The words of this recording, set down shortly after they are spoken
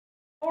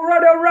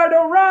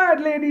Alright,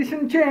 ladies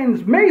and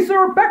gents,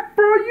 Razer back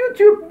for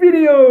YouTube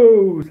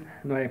videos!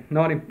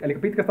 No niin, eli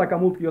pitkästä aikaa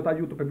muutkin jotain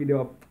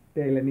YouTube-videoa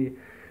teille,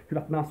 niin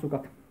hyvät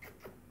nassukat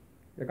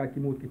ja kaikki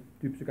muutkin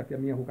typsykät ja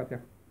miehukat ja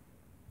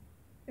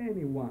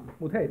anyone.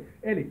 Mut hei,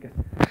 elikkäs.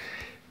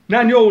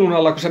 Näin joulun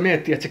alla, kun sä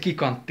miettii, että se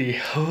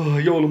kikanttii,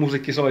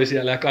 joulumusiikki soi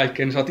siellä ja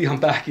kaikkea, niin sä oot ihan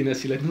pähkinä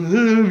silleen, että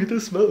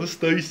mitäs mä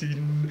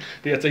ostaisin?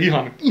 Tiedätkö,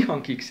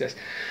 ihan kiksiäs.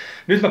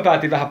 Nyt mä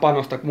päätin vähän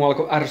panostaa, kun mua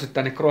alkoi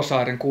ärsyttää ne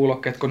Seiren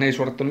kuulokkeet, kun ne ei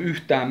suorittanut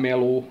yhtään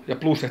melua. Ja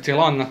plus, että se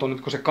langat on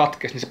nyt, kun se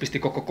katkesi, niin se pisti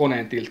koko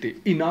koneen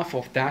tiltiin. Enough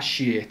of that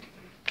shit.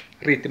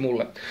 Riitti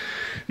mulle.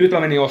 Nyt mä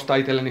menin ostaa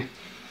itselleni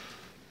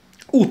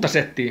uutta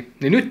settiä.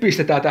 Niin nyt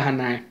pistetään tähän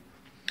näin.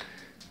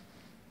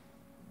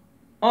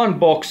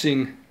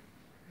 Unboxing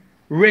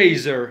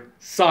Razer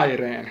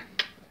Seiren.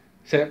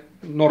 Se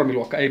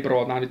normiluokka, ei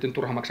bro, nää nyt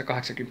turha maksaa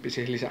 80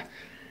 siihen lisää.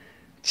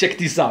 Check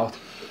this out.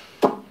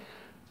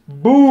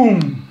 Boom!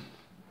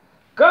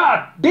 God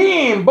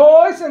damn,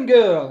 boys and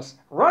girls!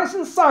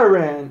 Razer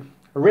Seiren.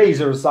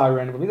 Razer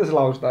Seiren. Mitä se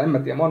lausutaan? En mä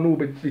tiedä. Mä oon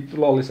noobi,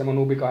 vittu lollissa, mä oon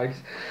noobi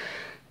kaikissa.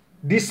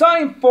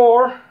 Design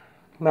for...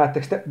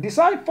 Näettekö te?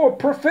 Design for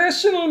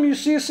professional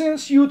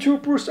musicians,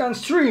 YouTubers and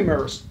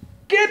streamers.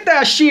 Get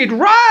that shit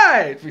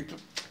right! Vittu.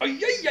 Ai.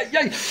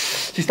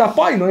 Siis tää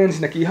paino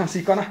ensinnäkin ihan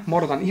sikana. Mä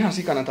odotan ihan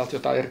sikana täältä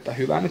jotain erittäin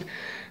hyvää nyt.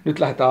 Nyt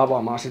lähdetään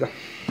avaamaan sitä.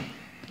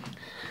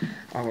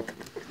 Aivan.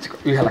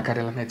 Yhdellä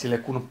kädellä meet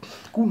silleen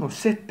kunnon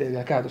settejä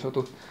vielä käytössä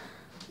otu.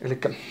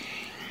 Elikkä...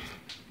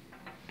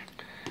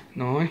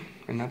 Noin,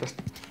 mennään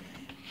tästä.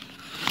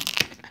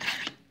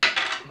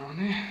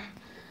 Noniin.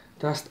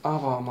 Tästä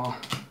avaamaan.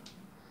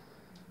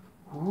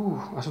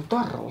 Ai se on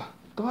tarralla.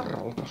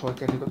 Tarralla taas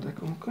oikein niinku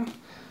teko. Okay.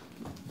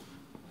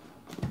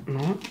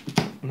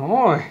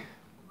 Noin.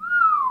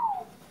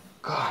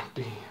 God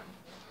damn.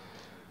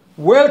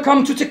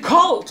 Welcome to the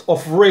cult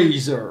of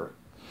Razer.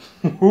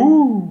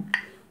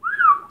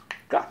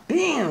 God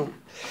damn!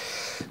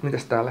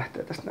 Mitäs tää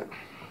lähtee tästä näin?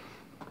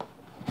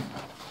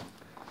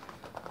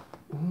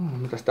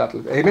 Mitäs täältä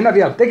lähtee? Ei mennä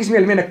vielä. Tekis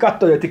mieli mennä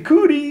katsoa jotain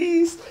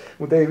goodies!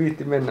 Mut ei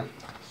viitti mennä.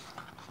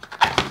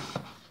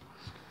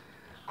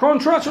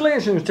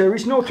 Congratulations, there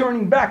is no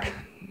turning back.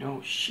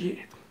 No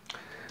shit.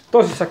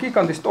 Tosissaan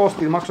gigantista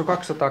ostin, maksoi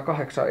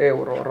 208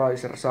 €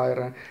 Razer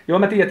Seiren. Joo,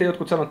 mä tiedän, että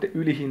jotkut sanotte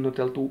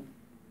ylihinnoiteltu,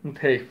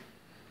 mut hei.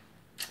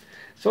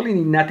 Se oli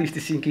niin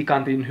nätisti siinä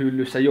gigantin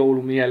hyllyssä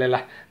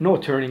joulumielellä. No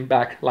turning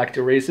back, like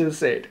the Razer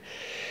said.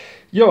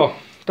 Joo,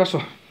 tässä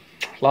on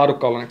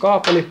laadukkaallinen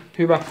kaapeli.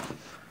 Hyvä.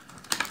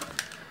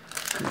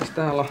 Mitäs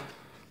täällä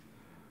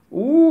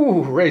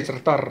on? Razer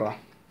tarraa.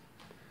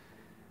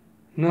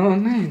 No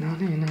niin.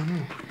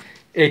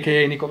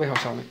 A.k.a. Niko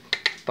Vehosalmi.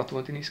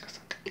 Tatuointi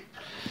niskassa.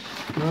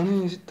 No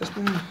niin, sit tästä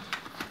näin.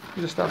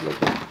 Mitäs täältä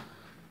löytyy?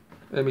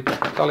 Ei mitään,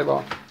 tää oli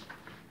vaan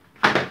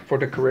for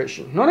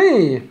decoration. No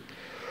niin!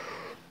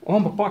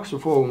 Onpa paksu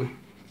foami.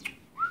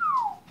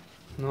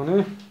 No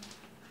niin.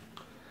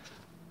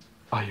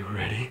 Are you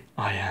ready?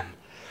 I am.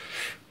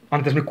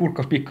 Annetaan semmonen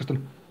kurkkaus pikkuista.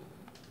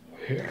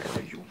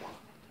 Herra Jumala.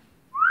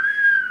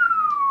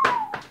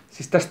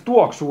 Siis tästä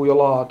tuoksuu jo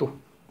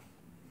laatu.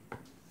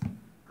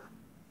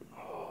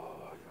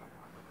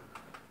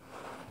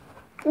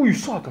 Ui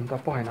saatan tää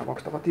painaa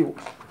maksatava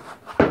tiukas.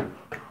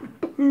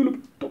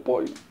 Hylvyttä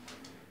paino.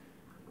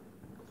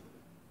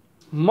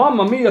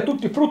 Mamma mia,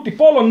 tutti frutti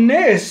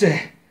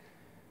bolognese!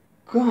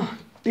 God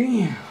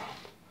damn.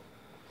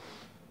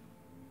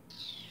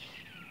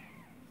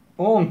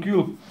 On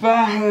kyllä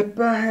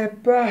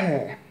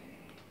pähe.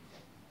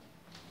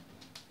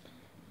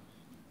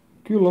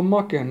 Kyllä on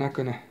makeen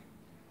näköinen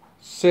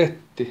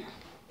setti.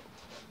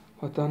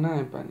 Laitetaan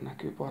näin päin,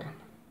 näkyy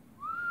paremmin.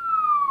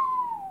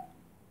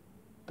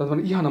 Tää on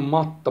ihana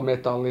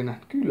mattametallinen.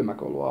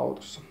 Kylmäkö ollut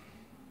autossa?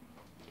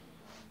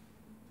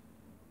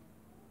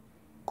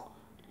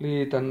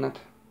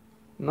 Liitännät.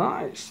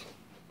 Nice.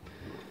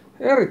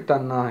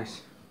 Erittäin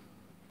nice.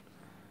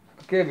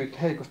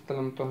 Kevyt, heikosti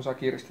tällä, mutta tuohon saa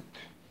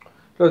kiristettyä.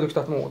 Löytyykö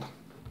täältä muuta?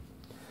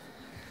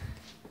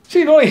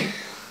 Siinä oli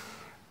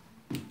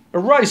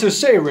Razer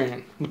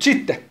Seiren. Mut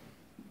sitten,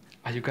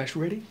 are you guys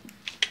ready?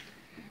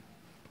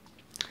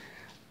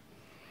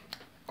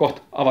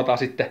 Kohta avataan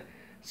sitten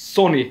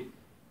Sony.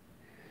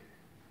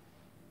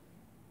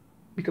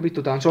 Mikä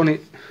vittu tää on?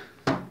 Sony.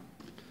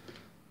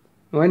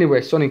 No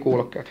anyway, Sonyn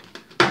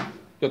kuulokkeet.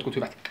 Jotkut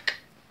hyvät.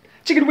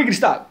 Chicken Wiggity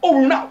Style,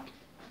 over now!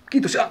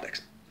 Kiitos ja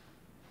anteeksi.